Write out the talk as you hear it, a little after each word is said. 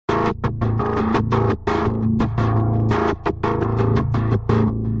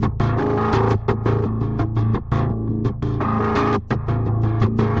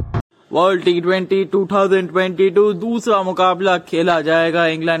World T20 2022 दूसरा मुकाबला खेला जाएगा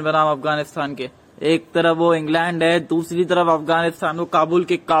इंग्लैंड बनाम अफगानिस्तान के। एक तरफ वो इंग्लैंड है, दूसरी तरफ अफगानिस्तान वो काबुल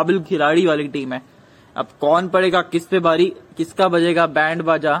के काबिल खिलाड़ी वाली टीम है। अब कौन पड़ेगा किस पे भारी, किसका बजेगा बैंड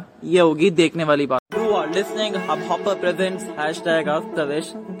बाजा, ये होगी देखने वाली बात। You are listening Hubhopper presents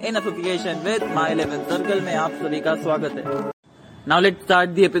 #Afterwish in association with My 11 Circle में आप सभी का स्वागत है। Now let's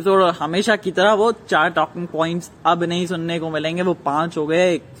start the episode। और हमेशा की तरह वो 4 टॉकिंग पॉइंट्स अब नहीं सुनने को मिलेंगे, वो 5 हो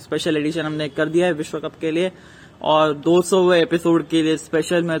गए। एक स्पेशल एडिशन हमने कर दिया है विश्व कप के लिए और 200वें एपिसोड के लिए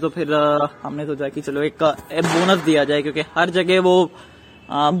स्पेशल में। तो फिर हमने सोचा कि चलो एक बोनस दिया जाए, क्योंकि हर जगह वो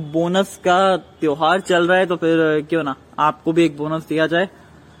बोनस का त्योहार चल रहा है, तो फिर क्यों ना आपको भी एक बोनस दिया जाए।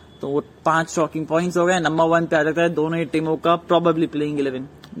 तो वो 5 टॉकिंग पॉइंट्स हो गए। नंबर 1 पे आ जाता है दोनों ही टीमों का प्रोबेबली प्लेइंग 11।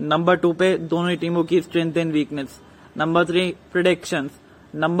 नंबर 2 पे दोनों ही टीमों की strength and weakness. Number 3 predictions.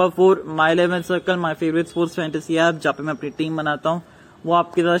 Number 4 my 11 circle, my favourite sports fantasy app, जहाँ पे मैं अपनी टीम बनाता हूँ, वो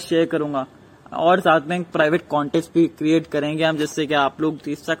आपके साथ शेयर करूंगा। और साथ में एक प्राइवेट कॉन्टेस्ट भी क्रिएट करेंगे हम, जिससे कि आप लोग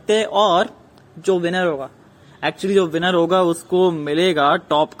जीत सकते हैं। और जो विनर होगा, एक्चुअली जो विनर होगा उसको मिलेगा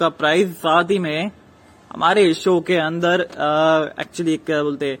टॉप का प्राइज। साथ ही में हमारे शो के अंदर एक्चुअली क्या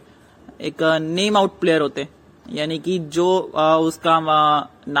बोलते, एक नेम आउट प्लेयर होते, यानी कि जो उसका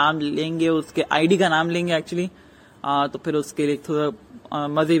नाम लेंगे, उसके आईडी का नाम लेंगे एक्चुअली, तो फिर उसके लिए थोड़ा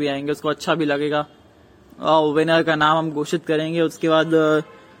मजे भी आएंगे, उसको अच्छा भी लगेगा। विनर का नाम हम घोषित करेंगे। उसके बाद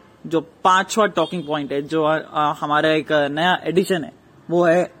जो 5वां टॉकिंग पॉइंट है, जो हमारा एक नया एडिशन है, वो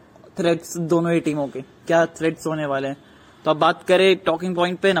है थ्रेड्स दोनों ही टीमों के। क्या थ्रेड्स होने वाले हैं? तो अब बात करें टॉकिंग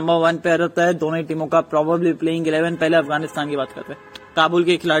पॉइंट पे, नंबर 1 पे आ जाता है दोनों ही टीमों का प्रोबेबली प्लेइंग 11। पहले अफगानिस्तान की बात करते हैं। काबुल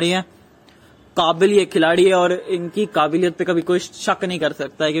के खिलाड़ी हैं, काबिल ये खिलाड़ी है और इनकी काबिलियत पे कभी कोई शक नहीं कर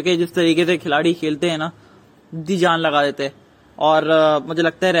सकता है, क्योंकि जिस तरीके से खिलाड़ी खेलते हैं ना, दी जान लगा देते हैं। और मुझे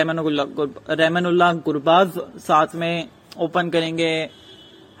लगता है रहमानुल्लाह गुरबाज साथ में ओपन करेंगे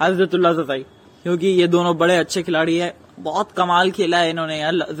हजरतुल्लाह जज़ाई, क्योंकि ये दोनों बड़े अच्छे खिलाड़ी है। बहुत कमाल खेला है इन्होंने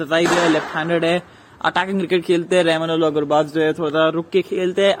यार। जज़ाई जो है लेफ्ट हैंडेड है, अटैकिंग क्रिकेट खेलते हैं। रहमानुल्लाह गुरबाज जो है थोड़ा रुक के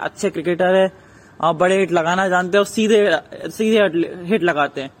खेलते हैं, अच्छे क्रिकेटर है, बड़े हिट लगाना जानते हैं और सीधे हिट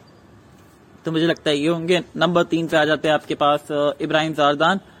लगाते हैं। तो मुझे लगता है ये होंगे। नंबर 3 पे आ जाते हैं आपके पास इब्राहिम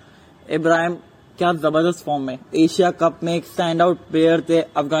ज़ारदान। इब्राहिम क्या जबरदस्त फॉर्म में, एशिया कप में एक स्टैंड आउट प्लेयर थे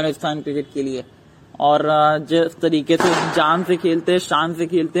अफगानिस्तान क्रिकेट के लिए। और जिस तरीके से जान से खेलते हैं, शान से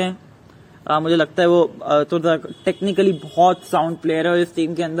खेलते हैं, मुझे लगता है वो थोड़ा टेक्निकली बहुत साउंड प्लेयर है और इस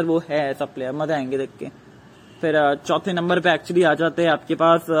टीम के अंदर वो है ऐसा प्लेयर, मजा आएंगे देख के। फिर चौथे नंबर पे एक्चुअली आ जाते हैं आपके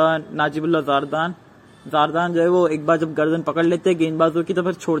पास नाजिबुल्लाह ज़ारदान। ज़ारदान जो है वो एक बार जब गर्दन पकड़ लेते हैं गेंदबाजों की, तो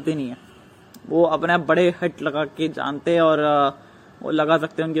फिर छोड़ते नहीं है। वो अपने आप बड़े हिट लगा के जानते हैं और वो लगा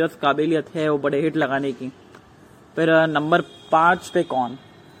सकते हैं, उनकी पास काबिलियत है वो बड़े हिट लगाने की। फिर नंबर 5 पे कौन?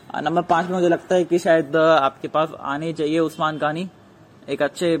 नंबर 5 में मुझे लगता है कि शायद आपके पास आने चाहिए उस्मान गानी। एक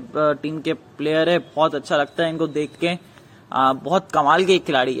अच्छे टीम के प्लेयर है, बहुत अच्छा लगता है इनको देख के। बहुत कमाल के एक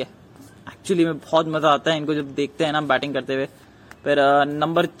खिलाड़ी है एक्चुअली, में बहुत मजा आता है इनको जब देखते हैं ना बैटिंग करते हुए। फिर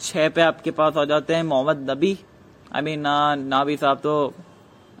नंबर 6 पे आपके पास आ जाते हैं मोहम्मद नबी। नाबी साहब तो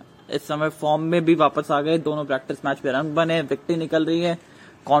इस समय फॉर्म में भी वापस आ गए। दोनों प्रैक्टिस मैच पे रन बने, विकेट निकल रही है,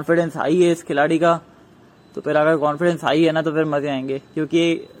 कॉन्फिडेंस हाई है इस खिलाड़ी का। तो फिर अगर कॉन्फिडेंस हाई है ना, तो फिर मजे आएंगे,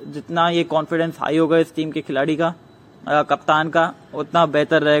 क्योंकि जितना ये कॉन्फिडेंस हाई होगा इस टीम के खिलाड़ी का, कप्तान का, उतना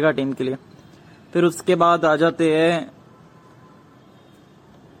बेहतर रहेगा टीम के लिए। फिर उसके बाद आ जाते हैं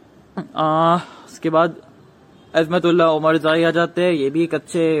उसके बाद अजमतुल्लाह उमर जाई आ जाते हैं। ये भी एक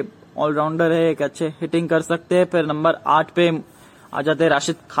अच्छे ऑलराउंडर है, एक अच्छे हिटिंग कर सकते हैं। फिर नंबर 8 पे आ जाते हैं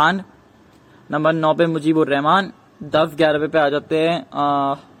राशिद खान। नंबर 9 पे मुजीबुर रहमान। 10-11 पे आ जाते हैं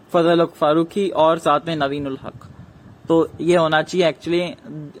फजल फारूकी और साथ में नवीन उल हक। तो ये होना चाहिए एक्चुअली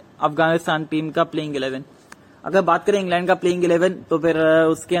अफगानिस्तान टीम का प्लेइंग 11। अगर बात करें इंग्लैंड का प्लेइंग 11, तो फिर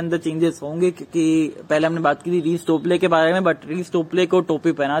उसके अंदर चेंजेस होंगे, क्योंकि पहले हमने बात की थी रीस टोपले के बारे में, बट रीस टोपले को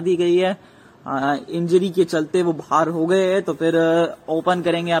टोपी पहना दी गई है। इंजरी के चलते वो बाहर हो गए हैं। तो फिर ओपन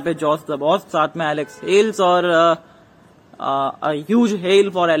करेंगे यहाँ पे जॉस द बॉस, साथ में एलेक्स हेल्स और huge hail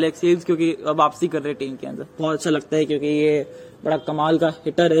for Alex Hales, क्योंकि वापसी कर रहे टीम के अंदर। बहुत अच्छा लगता है क्योंकि ये बड़ा कमाल का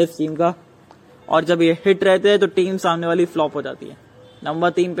हिटर है इस टीम का, और जब ये हिट रहते हैं तो टीम सामने वाली फ्लॉप हो जाती है। नंबर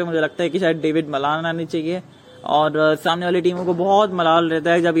 3 पे मुझे लगता है कि शायद डेविड मलान आनी चाहिए, और सामने वाली टीमों को बहुत मलाल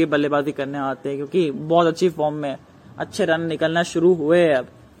रहता है जब ये बल्लेबाजी करने आते हैं, क्योंकि बहुत अच्छी फॉर्म में, अच्छे रन निकलना शुरू हुए हैं अब,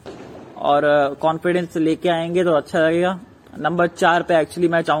 और कॉन्फिडेंस लेके आएंगे तो अच्छा लगेगा। नंबर 4 पे एक्चुअली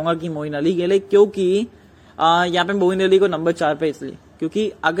मैं चाहूंगा कि मोइन अली खेले, क्योंकि यहाँ पे मोइन अली को नंबर 4 पे इसलिए,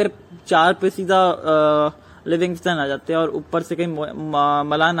 क्योंकि अगर 4 पे सीधा लिविंगस्टन आ जाते हैं और ऊपर से कहीं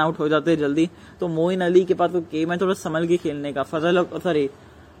मलान आउट हो जाते हैं जल्दी, तो मोइन अली के पास वो गेम है थोड़ा संभल के खेलने का।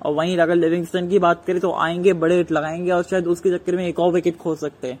 और वहीं अगर लिविंगस्टन की बात करें तो आएंगे, बड़े हिट लगाएंगे और शायद उसके चक्कर में एक और विकेट खो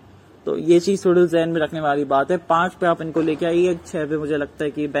सकते हैं। तो ये चीज थोड़ी जहन में रखने वाली बात है। 5 पे आप इनको लेके आइए, 6 पे मुझे लगता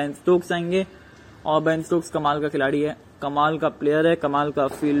है कि बेन स्टोक्स आएंगे, और बेन स्टोक्स कमाल का खिलाड़ी है, कमाल का प्लेयर है, कमाल का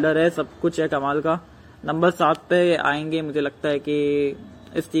फील्डर है, सब कुछ है कमाल का। नंबर 7 पे आएंगे मुझे लगता है कि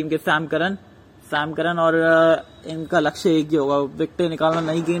इस टीम के सैम करन, और इनका लक्ष्य एक ही होगा, विकेट निकालना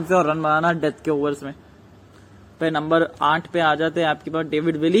नई गेंद से और रन बनाना डेथ के ओवर्स में। फिर नंबर 8 पे आ जाते हैं आपके पास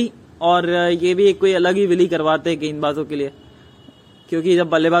डेविड विली, और ये भी एक कोई अलग ही विली करवाते हैं गेंदबाजों के लिए, क्योंकि जब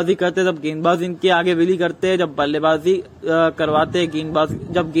बल्लेबाजी करते हैं तब गेंदबाज इनके आगे विली करते हैं, जब बल्लेबाजी करवाते हैं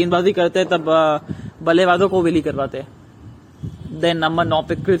जब गेंदबाजी करते हैं तब बल्लेबाजों को विली करवाते हैं। देन नंबर 9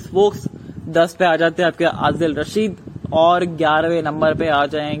 पे क्रिस वोक्स, 10 पे आ जाते हैं आपके आदिल रशीद, और 11वें नंबर पे आ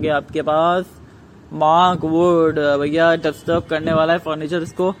जाएंगे आपके पास मार्क वुड। भैया डिस्टर्ब करने वाला है फर्नीचर,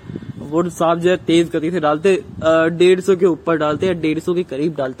 इसको वुड साहब जो है तेज गति से डालते, 150 के ऊपर डालते हैं, 150 के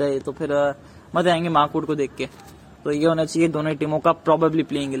करीब डालता है, तो फिर मजा आएंगे मार्क वुड को देख के। तो ये होना चाहिए दोनों ही टीमों का प्रोबेबली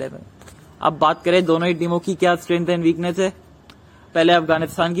प्लेइंग 11। अब बात करें दोनों ही टीमों की क्या स्ट्रेंथ एंड वीकनेस है। पहले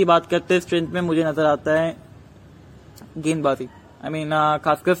अफगानिस्तान की बात करते हैं। स्ट्रेंथ में मुझे नजर आता है गेंदबाजी,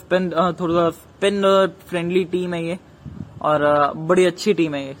 खासकर स्पिन, थोड़ा सा स्पिन फ्रेंडली टीम है ये, और बड़ी अच्छी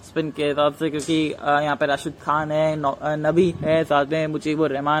टीम है ये स्पिन के हिसाब से, क्योंकि यहाँ पे राशिद खान है, नबी है, साथ में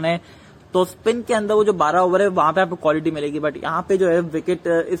मुजीबुर रहमान है। तो स्पिन के अंदर वो जो 12 ओवर है वहां पे आपको क्वालिटी मिलेगी, बट यहाँ पे जो है विकेट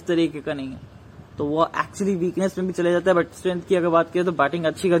इस तरीके का नहीं है, तो वो एक्चुअली वीकनेस में भी चले जाता है। बट स्ट्रेंथ की अगर बात करें तो बैटिंग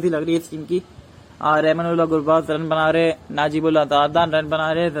अच्छी खासी लग रही है इस टीम की। रहमानुल्लाह गुरबाज रन बना रहे, नाजिबुल अतादान रन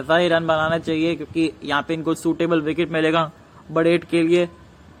बना रहे, रजाई रन बनाना चाहिए, क्योंकि यहाँ पे इनको सूटेबल विकेट मिलेगा बड़े हिट के लिए।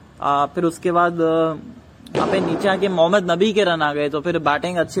 फिर उसके बाद यहाँ पे नीचे आके मोहम्मद नबी के रन आ गए, तो फिर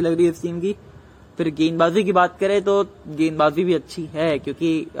बैटिंग अच्छी लग रही है इस टीम की। फिर गेंदबाजी की बात करें तो गेंदबाजी भी अच्छी है,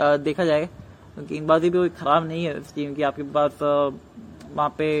 क्योंकि देखा जाए गेंदबाजी भी कोई खराब नहीं है इस टीम की। आपके पास वहां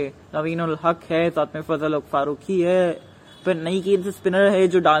पे नवीन उल हक है, साथ में फजल फारूकी है, फिर नई गेंद से स्पिनर है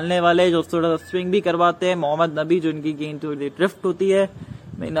जो डालने वाले जो थोड़ा स्विंग भी करवाते हैं, मोहम्मद नबी जो इनकी गेंद थोड़ी ड्रिफ्ट होती है।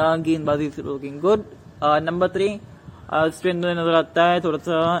 गेंदबाजी लुकिंग गुड। नंबर 3 स्ट्रेंथ में नजर आता है थोड़ा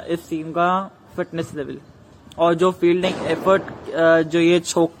सा इस टीम का फिटनेस लेवल, और जो फील्डिंग एफर्ट जो ये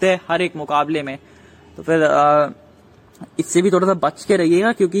छोकते हैं हर एक मुकाबले में, तो फिर इससे भी थोड़ा सा बच के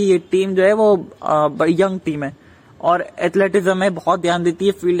रहिएगा, क्योंकि ये टीम जो है वो यंग टीम है और एथलेटिज्म में बहुत ध्यान देती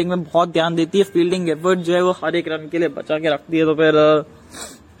है, फील्डिंग में बहुत ध्यान देती है। फील्डिंग एफर्ट जो है वो हर एक रन के लिए बचा के रखती है, तो फिर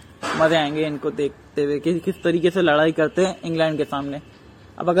मजे आएंगे इनको देखते हुए कि किस तरीके से लड़ाई करते हैं इंग्लैंड के सामने।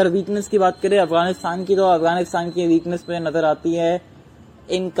 अब अगर वीकनेस की बात करें अफगानिस्तान की, तो अफगानिस्तान की वीकनेस पे नजर आती है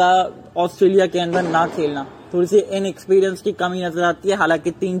इनका ऑस्ट्रेलिया के अंदर ना खेलना, थोड़ी सी इनएक्सपीरियंस की कमी नजर आती है।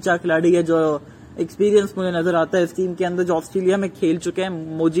 हालांकि 3-4 खिलाड़ी है जो एक्सपीरियंस मुझे नजर आता है इस टीम के अंदर जो ऑस्ट्रेलिया में खेल चुके हैं।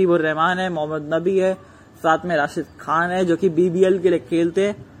 मुजीबुर रहमान है, मोहम्मद नबी है, साथ में राशिद खान है जो कि बीबीएल के लिए खेलते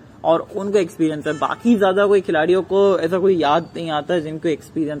हैं और उनको एक्सपीरियंस है। बाकी ज्यादा कोई खिलाड़ियों को ऐसा कोई याद नहीं आता है जिनको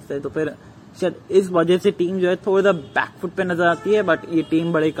एक्सपीरियंस है, तो फिर शायद इस वजह से टीम जो है थोड़ा सा बैकफुट पे नजर आती है। बट ये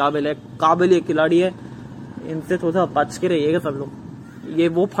टीम बड़े काबिल खिलाड़ी है, इनसे थोड़ा सा बच के रहिएगा सब लोग। ये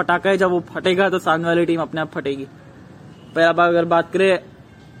वो फटाका है, जब वो फटेगा तो सामने वाली टीम अपने आप फटेगी। फिर अब अगर बात करें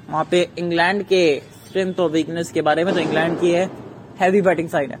वहां पे इंग्लैंड के स्ट्रेंथ और वीकनेस के बारे में, तो इंग्लैंड की है हैवी बैटिंग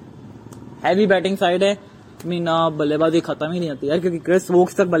साइड है, हैवी बैटिंग साइड है। मीना बल्लेबाजी खत्म ही नहीं होती यार, क्योंकि क्रिस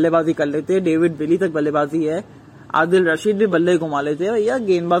वोक्स तक बल्लेबाजी कर लेते हैं, डेविड विली तक बल्लेबाजी है, आदिल रशीद भी बल्ले घुमा लेते हैं। भैया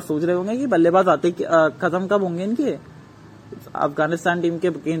गेंदबाज सोच रहे होंगे कि बल्लेबाज आते खत्म कब होंगे इनके। अफगानिस्तान टीम के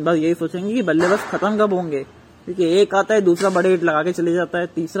गेंदबाज यही सोचेंगे कि बल्लेबाज खत्म कब होंगे, क्योंकि एक आता है दूसरा बड़े हिट लगा के चले जाता है,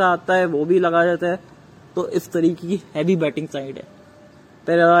 तीसरा आता है वो भी लगा जाता है। तो इस तरीके की हैवी बैटिंग साइड है।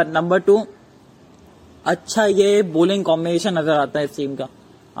 फिर नंबर 2 अच्छा ये बॉलिंग कॉम्बिनेशन नजर आता है इस टीम का।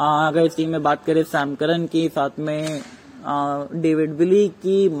 अगर इस टीम में बात करें सैम करन की, साथ में डेविड विली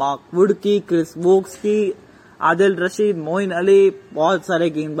की, मार्क वुड की, क्रिस वोक्स की, आदिल रशीद, मोइन अली, बहुत सारे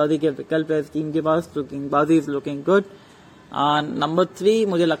गेंदबाजी के विकल्प है इस टीम के पास, तो गेंदबाजी इज लुकिंग गुड। नंबर 3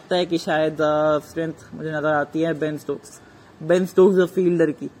 मुझे लगता है कि शायद स्ट्रेंथ मुझे नजर आती है बेन स्टोक्स द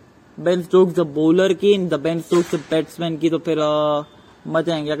फील्डर की, बेन स्टोक्स द बॉलर की, बेन स्टोक्स द बैट्समैन की। तो फिर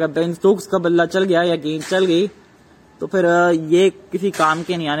मजा आएंगे। अगर बेन स्टोक्स का बल्ला चल गया या गेंद चल गई तो फिर ये किसी काम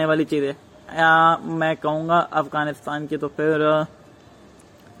के नहीं आने वाली चीज है मैं कहूंगा अफगानिस्तान की। तो फिर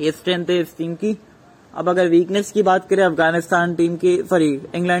ये स्ट्रेंथ है इस टीम की। अब अगर वीकनेस की बात करें अफगानिस्तान टीम की,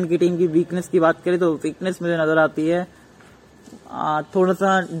 इंग्लैंड की टीम की वीकनेस की बात करें, तो वीकनेस मुझे नजर आती है थोड़ा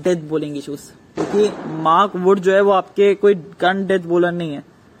सा डेथ बॉलिंग इश्यूज, क्योंकि मार्क वुड जो है वो आपके कोई गन डेथ बॉलर नहीं है।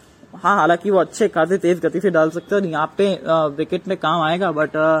 हाँ, हालांकि वो अच्छे खासे तेज गति से डाल सकते हैं और यहाँ पे विकेट में काम आएगा,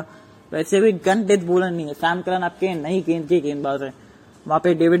 बट वैसे भी गन डेथ बॉलर नहीं है। सैम करन आपके नई गेंद के गेंदबाज है, वहां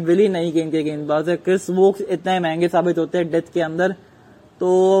पे डेविड विली नई गेंद के गेंदबाज है, क्रिस वोक्स इतने महंगे साबित होते हैं डेथ के अंदर, तो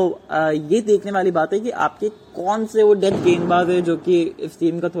ये देखने वाली बात है कि आपके कौन से वो डेथ गेंदबाज है जो कि इस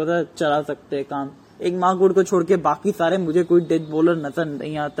टीम का थोड़ा सा चला सकते हैं काम। एक मार्कवुड को छोड़ के बाकी सारे मुझे कोई डेथ बॉलर नजर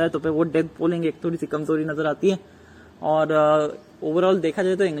नहीं आता है, तो फिर वो डेथ बॉलिंग एक थोड़ी सी कमजोरी नजर आती है। और ओवरऑल देखा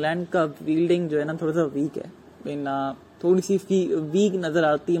जाए तो इंग्लैंड का फील्डिंग जो है ना थोड़ा सा वीक है, थोड़ी सी वीक नजर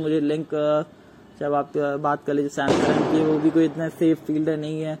आती है मुझे। लिंक जब आप बात कर लीजिए सैमसन की, वो भी कोई इतना सेफ फील्डर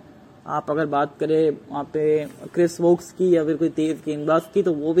नहीं है। आप अगर बात करें वहाँ पे क्रिस वोक्स की या फिर कोई तेज गेंदबाज की,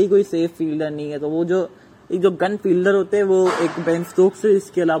 तो वो भी कोई सेफ फील्डर नहीं है। तो वो जो गन फील्डर होते हैं वो एक बेन स्टोक्स से,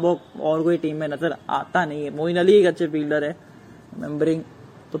 इसके अलावा और कोई टीम में नजर आता नहीं है। मोइन अली एक अच्छे फील्डर है मेम्बरिंग,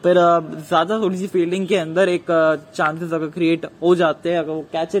 तो फिर ज्यादा थोड़ी सी फील्डिंग के अंदर एक चांसेस अगर क्रिएट हो जाते हैं, अगर वो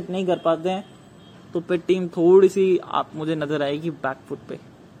कैच इट नहीं कर पाते हैं तो फिर टीम थोड़ी सी आप मुझे नजर आएगी बैकफुट पे।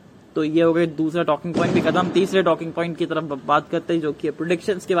 तो ये हो गया दूसरा टॉकिंग पॉइंट भी खत्म। तीसरे टॉकिंग पॉइंट की तरफ बात करते हैं जो कि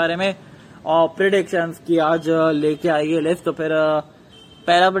प्रेडिक्शंस के बारे में। और प्रेडिक्शंस की आज लेके आई है लिस्ट। तो फिर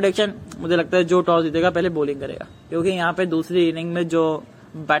पहला प्रेडिक्शन मुझे लगता है जो टॉस जीतेगा पहले बॉलिंग करेगा, क्योंकि यहाँ पे दूसरी इनिंग में जो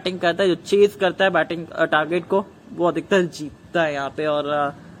बैटिंग करता है, जो चेज करता है बैटिंग टारगेट को, वो अधिकतर जीतता है यहाँ पे।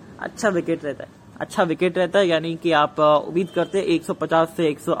 और अच्छा विकेट रहता है, यानी कि आप उम्मीद करते हैं 150 से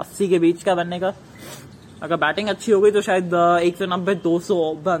 180 के बीच का बनने का। अगर बैटिंग अच्छी हो गई तो शायद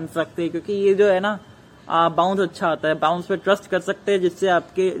 190-200 बन सकते हैं, क्योंकि ये जो है ना बाउंस अच्छा आता है, बाउंस पे ट्रस्ट कर सकते हैं, जिससे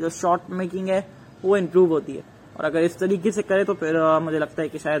आपके जो शॉट मेकिंग है वो इम्प्रूव होती है। और अगर इस तरीके से करे तो फिर मुझे लगता है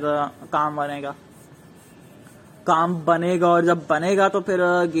कि शायद काम बनेगा। और जब बनेगा तो फिर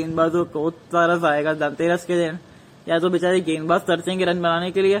गेंदबाजों को तरस आएगा धनतेरस के दिन, या तो बेचारे गेंदबाज तरसेंगे रन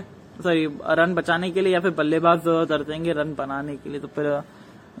बनाने के लिए, रन बचाने के लिए, या फिर बल्लेबाज तरसेंगे रन बनाने के लिए। तो फिर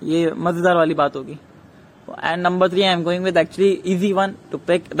ये मजेदार वाली बात होगी। And number 3, I'm going with actually easy one to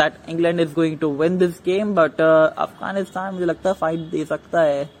pick that England is going to win this game, but Afghanistan मुझे लगता है फाइट दे सकता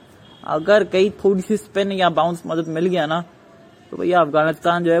है। अगर कहीं थोड़ी सी स्पिन या बाउंस मदद मिल गया ना, तो भैया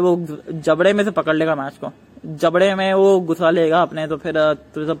अफगानिस्तान जो है वो जबड़े में से पकड़ लेगा मैच को, जबड़े में वो घुसा लेगा अपने। तो फिर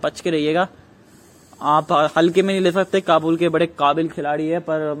थोड़ा सा बच के रहिएगा, आप हल्के में नहीं ले सकते। काबुल के बड़े काबिल खिलाड़ी है,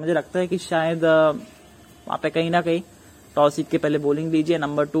 पर मुझे लगता है कि शायद वहां पे कहीं ना कहीं टॉस जीत के पहले बॉलिंग दीजिए।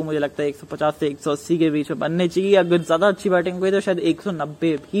 नंबर 2 मुझे लगता है 150 से 180 के बीच में बनने चाहिए। अगर ज्यादा अच्छी बैटिंग हुई तो शायद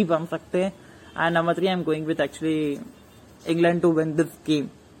 190 भी बन सकते हैं। And number 3 I am going with actually England to win this game,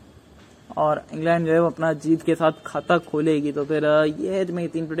 और इंग्लैंड जो है वो अपना जीत के साथ खाता खोलेगी। तो फिर ये है मेरी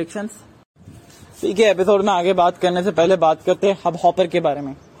 3 प्रेडिक्शंस। ठीक है, एपिसोड में आगे बात करने से पहले बात करते हैं हब हॉपर के बारे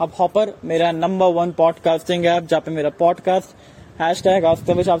में। हब हॉपर मेरा नंबर 1 पॉडकास्टिंग ऐप, जहाँ पे मेरा पॉडकास्ट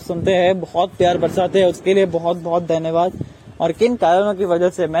 #आस्कविश आप सुनते हैं, बहुत प्यार बरसाते हैं, उसके लिए बहुत बहुत धन्यवाद। और किन कारणों की वजह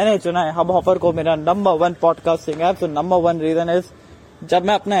से मैंने चुना है हब हॉपर को मेरा नंबर 1 पॉडकास्टिंग ऐप। तो नंबर 1 रीजन इज, जब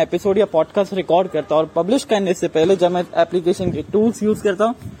मैं अपना एपिसोड या पॉडकास्ट रिकॉर्ड करता हूँ और पब्लिश करने से पहले जब मैं एप्लीकेशन के टूल्स यूज करता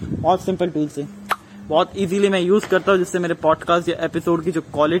हूँ, बहुत सिंपल टूल्स है, बहुत इजीली मैं यूज करता हूँ, जिससे मेरे पॉडकास्ट या एपिसोड की जो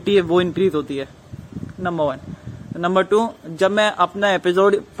क्वालिटी है वो इंक्रीज होती है। नंबर 1। नंबर 2, जब मैं अपना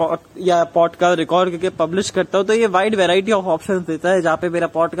एपिसोड या पॉडकास्ट रिकॉर्ड करके पब्लिश करता हूँ तो ये वाइड वैरायटी ऑफ ऑप्शंस देता है, जहाँ पे मेरा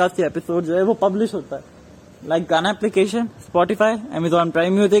पॉडकास्ट या एपिसोड जो है वो पब्लिश होता है। Like Gaana application, Spotify, Amazon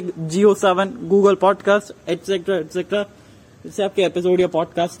Prime Music, Jio7, Google podcast, etcetera etcetera. इससे आपके एपिसोड या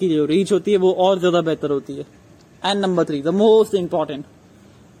पॉडकास्ट की जो रीच होती है वो और ज्यादा बेहतर होती है। And number 3, the most important,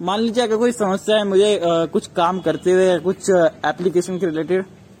 मान लीजिए अगर कोई समस्या है मुझे कुछ काम करते हुए, कुछ एप्लीकेशन के रिलेटेड,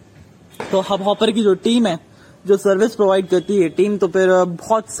 तो हब हॉपर की जो टीम है, जो सर्विस प्रोवाइड करती है टीम, तो फिर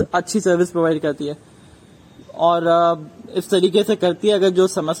बहुत अच्छी सर्विस प्रोवाइड करती है। और इस तरीके से करती है, अगर जो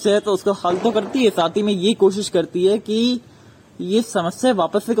समस्या है तो उसको हल तो करती है, साथ ही में ये कोशिश करती है कि ये समस्या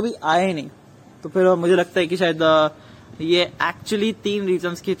वापस से कभी आए नहीं। तो फिर मुझे लगता है कि शायद ये एक्चुअली 3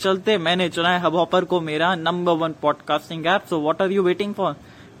 रीजंस के चलते मैंने चुना है हब हॉपर को मेरा number 1 podcasting app. So what are you waiting for?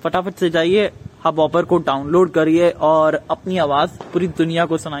 फटाफट से जाइए, हब हॉपर को डाउनलोड करिए और अपनी आवाज पूरी दुनिया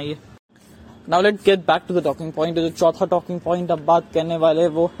को सुनाइए। Now let's get back to the talking point. जो चौथा टॉकिंग पॉइंट अब बात करने वाले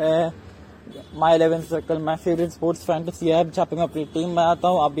वो है my 11 circle, my favourite sports fantasy app, जहाँ पे मैं अपनी टीम बनाता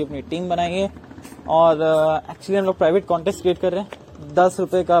हूँ। आप भी अपनी टीम बनाइए। और एक्चुअली हम लोग प्राइवेट कॉन्टेस्ट क्रिएट कर रहे हैं। 10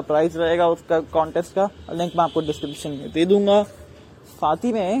 रुपए का प्राइस रहेगा उसका कॉन्टेस्ट का, लिंक मैं आपको डिस्क्रिप्शन में दे दूंगा। साथ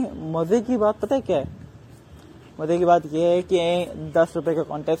ही में मजे की बात पता है क्या है? मजे की बात यह है कि 10 रुपए का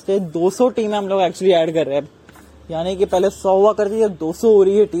कॉन्टेस्ट है, 200 टीमें हम लोग एक्चुअली ऐड कर रहे हैं। यानी कि पहले 100 हुआ करती है, 200 हो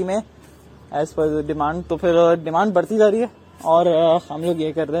रही है टीमें एज पर डिमांड। तो फिर डिमांड बढ़ती जा रही है और हम लोग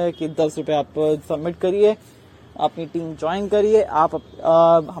ये कर रहे हैं कि 10 रुपए आप सबमिट करिए, अपनी टीम ज्वाइन करिए। आप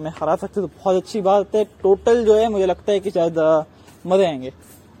हमें हरा सकते तो बहुत अच्छी बात है। टोटल जो है मुझे लगता है कि शायद मजे आएंगे,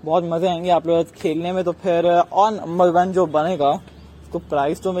 बहुत मजे आएंगे आप लोग खेलने में। तो फिर ऑन नंबर 1 जो बनेगा उसको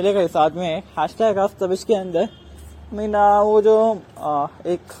प्राइस तो मिलेगा, साथ में #आस्कविश के अंदर मीना वो जो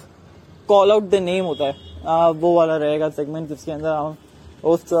एक कॉल आउट द नेम होता है वो वाला रहेगा सेगमेंट, जिसके अंदर हम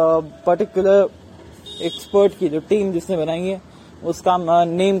उस पर्टिकुलर एक्सपर्ट की जो टीम जिसने बनाई है उसका हम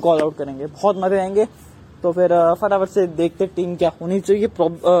नेम कॉल आउट करेंगे, बहुत मजे आएंगे। तो फिर फटाफट से देखते टीम क्या होनी चाहिए।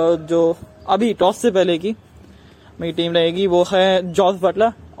 जो अभी टॉस से पहले की मेरी टीम रहेगी वो है जॉस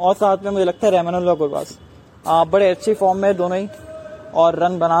बटलर और साथ में मुझे लगता है रेमानुल्लाह गुरबाज। बड़े अच्छी फॉर्म में दोनों ही और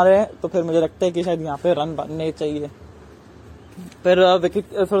रन बना रहे हैं, तो फिर मुझे लगता है कि शायद यहाँ पे रन बनने चाहिए। फिर विकेट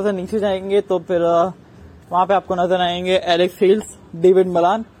थोड़ा सा नीचे जाएंगे तो फिर वहां पे आपको नजर आएंगे एलेक्स हिल्स, डेविड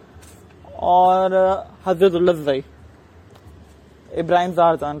मलान और हजरतुल्लाह ज़ई, इब्राहिम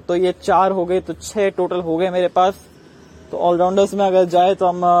जारदान। तो ये 4 हो गए, तो 6 टोटल हो गए मेरे पास। तो ऑलराउंडर्स में अगर जाए तो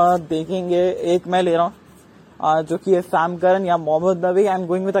हम देखेंगे, एक मैं ले रहा हूँ जो कि है सैम करन या Mohammad Nabi. I am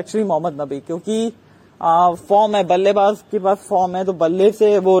going with actually Mohammad Nabi, क्योंकि फॉर्म है, बल्लेबाज के पास फॉर्म है, तो बल्ले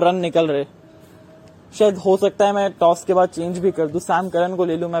से वो रन निकल रहे। शायद हो सकता है मैं टॉस के बाद चेंज भी कर दूं, सैम करन को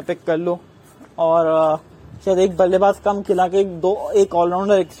ले लूं, मैं पिक कर लूं और शायद एक बल्लेबाज कम खिला के एक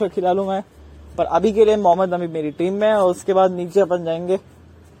ऑलराउंडर एक्स्ट्रा खिला लूं मैं। पर अभी के लिए मोहम्मद नबी मेरी टीम में है। और उसके बाद नीचे अपन जाएंगे,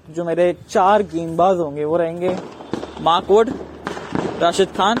 जो मेरे 4 गेंदबाज होंगे वो रहेंगे मार्क वुड,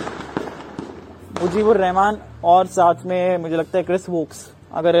 राशिद खान, मुजीबुर रहमान और साथ में मुझे लगता है क्रिस वोक्स।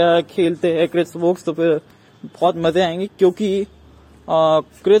 अगर खेलते हैं क्रिस वोक्स तो फिर बहुत मजे आएंगे, क्योंकि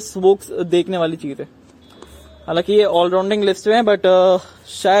क्रिस वोक्स देखने वाली चीज है। हालांकि ये ऑलराउंडिंग लिस्ट में है, बट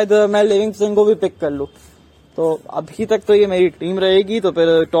शायद मैं लिविंगस्टन को भी पिक कर लूं। तो अभी तक तो ये मेरी टीम रहेगी, तो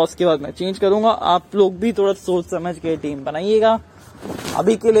फिर टॉस के बाद मैं चेंज करूंगा। आप लोग भी थोड़ा सोच समझ के टीम बनाइएगा।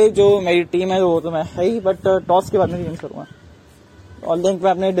 अभी के लिए जो मेरी टीम है वो तो मैं है ही, बट टॉस के बाद मैं चेंज करूंगा। और लिंक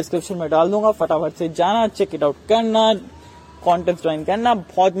मैं अपने डिस्क्रिप्शन में डाल दूंगा, फटाफट से जाना, चेक इट आउट करना, कॉन्टेस्ट ज्वाइन करना,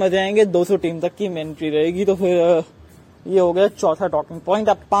 बहुत मजे आएंगे। 200 टीम तक की एंट्री रहेगी। तो फिर ये हो गया चौथा टॉकिंग पॉइंट।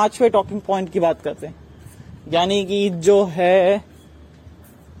 अब 5वें टॉकिंग पॉइंट की बात करते हैं, यानी कि जो है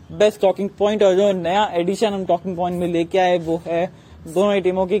बेस्ट टॉकिंग पॉइंट और जो नया एडिशन हम टॉकिंग पॉइंट में लेके आए वो है दोनों ही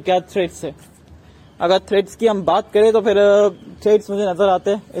टीमों की क्या थ्रेड्स है। अगर थ्रेड्स की हम बात करें तो फिर थ्रेड्स मुझे नजर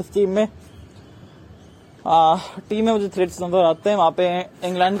आते हैं इस टीम में। टीम में मुझे थ्रेड्स नजर आते हैं वहां पे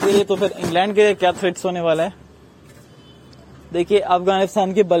इंग्लैंड के लिए। तो फिर इंग्लैंड के लिए क्या थ्रेड्स होने वाला है, देखिए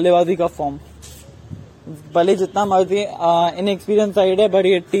अफगानिस्तान की बल्लेबाजी का फॉर्म, भले जितना मर्जी इनएक्सपीरियंस साइड है, बट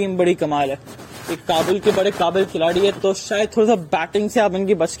ये टीम बड़ी कमाल है। एक काबुल के बड़े काबिल खिलाड़ी है, तो शायद थोड़ा सा बैटिंग से आप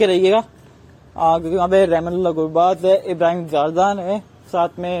इनकी बच के रहिएगा, क्योंकि वहां पे रेमानुल्लाह गुरबाज है, इब्राहिम जारदान है,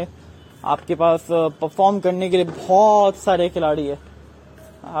 साथ में आपके पास परफॉर्म करने के लिए बहुत सारे खिलाड़ी है।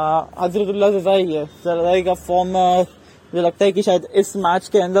 हजरतुल्लाह ज़ई है, ज़ई का फॉर्म मुझे लगता है कि शायद इस मैच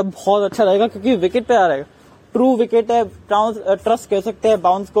के अंदर बहुत अच्छा रहेगा, क्योंकि विकेट पे आ रहेगा, ट्रू विकेट है, ट्रस्ट कह सकते हैं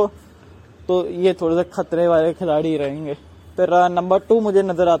बाउंस को। तो ये थोड़े से खतरे वाले खिलाड़ी रहेंगे। फिर नंबर 2 मुझे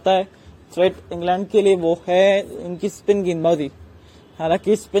नजर आता है थ्रेट इंग्लैंड के लिए, वो है इनकी स्पिन गेंदबाजी।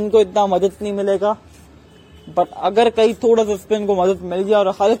 हालांकि स्पिन को इतना मदद नहीं मिलेगा, बट अगर कहीं थोड़ा सा स्पिन को मदद मिल गया और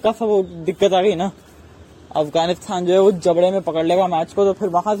हल्का सा वो दिक्कत आ गई ना, अफगानिस्तान जो है वो जबड़े में पकड़ लेगा मैच को। तो फिर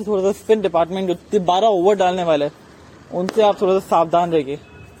वहां से थोड़ा सा स्पिन डिपार्टमेंट जो 12 ओवर डालने वाले उनसे आप थोड़ा सा सावधान रहिए।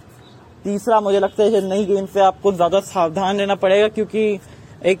 तीसरा मुझे लगता है नई गेंद से आपको ज्यादा सावधान रहना पड़ेगा, क्योंकि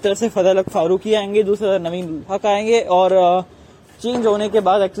एक तरफ से फजल फारूकी आएंगे, दूसरा नवीन हक आएंगे और चेंज होने के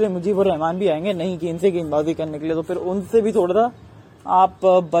बाद एक्चुअली मुजीबुर रहमान भी आएंगे नई गेंद से गेंदबाजी करने के लिए। तो फिर उनसे भी थोड़ा सा आप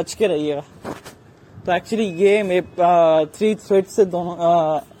बच के रहिएगा। तो एक्चुअली ये मेरे 3 थ्रेड्स से दोनों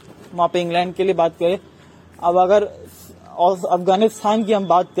वहां पे इंग्लैंड के लिए बात करें। अब अगर अफगानिस्तान की हम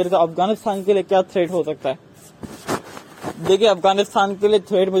बात करें तो अफगानिस्तान के लिए क्या थ्रेड हो सकता है, देखिए अफगानिस्तान के लिए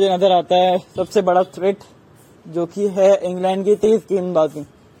थ्रेड मुझे नजर आता है सबसे बड़ा थ्रेड जो कि है इंग्लैंड की तेज गेंदबाजी।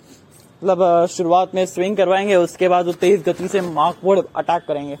 मतलब शुरुआत में स्विंग करवाएंगे, उसके बाद वो तेज गति से मार्क वुड अटैक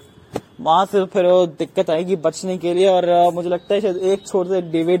करेंगे, वहां से फिर वो दिक्कत आएगी बचने के लिए। और मुझे लगता है शायद एक छोर से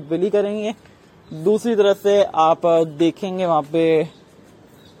डेविड विली करेंगे, दूसरी तरफ से आप देखेंगे वहां पे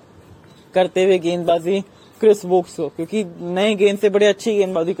करते हुए गेंदबाजी क्रिस वोक्स को, क्योंकि नए गेंद से बड़े अच्छी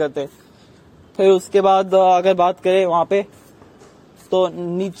गेंदबाजी करते हैं। फिर उसके बाद अगर बात करें वहां पे तो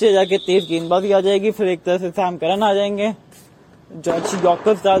नीचे जाके तेज गेंदबाजी आ जाएगी, फिर एक तरह से सैम करन आ जाएंगे जो अच्छी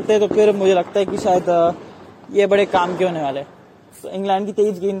यॉर्कर्स डालते हैं। तो फिर मुझे लगता है कि शायद ये बड़े काम के होने वाले। तो इंग्लैंड की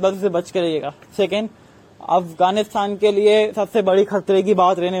तेज गेंदबाजी से बच कर रहिएगा। सेकेंड, अफगानिस्तान के लिए सबसे बड़ी खतरे की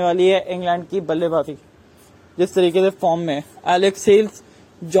बात रहने वाली है इंग्लैंड की बल्लेबाजी, जिस तरीके से फॉर्म में Alex Hales,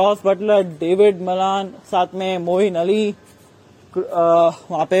 Jos Buttler, David Malan, साथ में मोइन अली,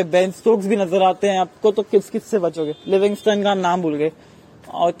 वहां पे बेन स्टोक्स भी नजर आते हैं आपको। तो किस किस से बचोगे, लिविंगस्टन का नाम भूल गए,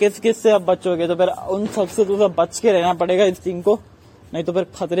 और किस किस से आप बचोगे। तो फिर उन सबसे तो सब बच के रहना पड़ेगा इस टीम को, नहीं तो फिर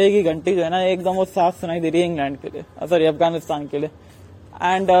खतरे की घंटी जो है ना एकदम वो साफ सुनाई दे रही है इंग्लैंड के लिए, सॉरी अफगानिस्तान के लिए।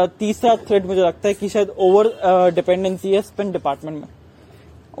 एंड तीसरा थ्रेड मुझे लगता है कि शायद ओवर डिपेंडेंसी है स्पिन डिपार्टमेंट में।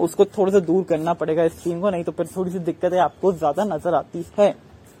 उसको थोड़ा सा दूर करना पड़ेगा इस टीम को, नहीं तो फिर थोड़ी सी दिक्कतें आपको ज्यादा नजर आती है।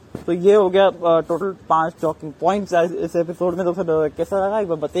 तो ये हो गया टोटल 5 टॉकिंग पॉइंट्स इस एपिसोड में। तो फिर कैसा लगा एक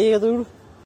बार बताइएगा जरूर।